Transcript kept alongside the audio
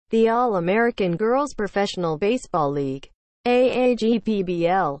The All-American Girls Professional Baseball League,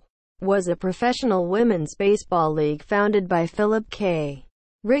 aagpbl, was a professional women's baseball league founded by Philip K.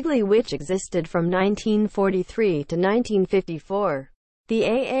 Wrigley which existed from 1943 to 1954. The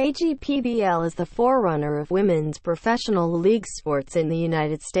aagpbl is the forerunner of women's professional league sports in the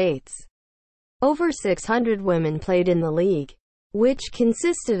United States. Over 600 women played in the league, which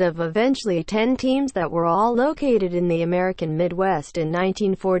consisted of eventually 10 teams that were all located in the American Midwest in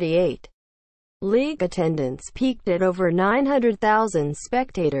 1948. League attendance peaked at over 900,000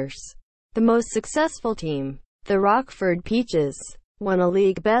 spectators. The most successful team, the Rockford Peaches, won a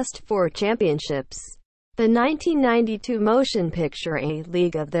League Best Four championships. The 1992 motion picture A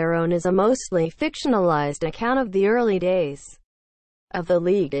League of Their Own is a mostly fictionalized account of the early days of the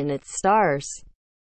league and its stars.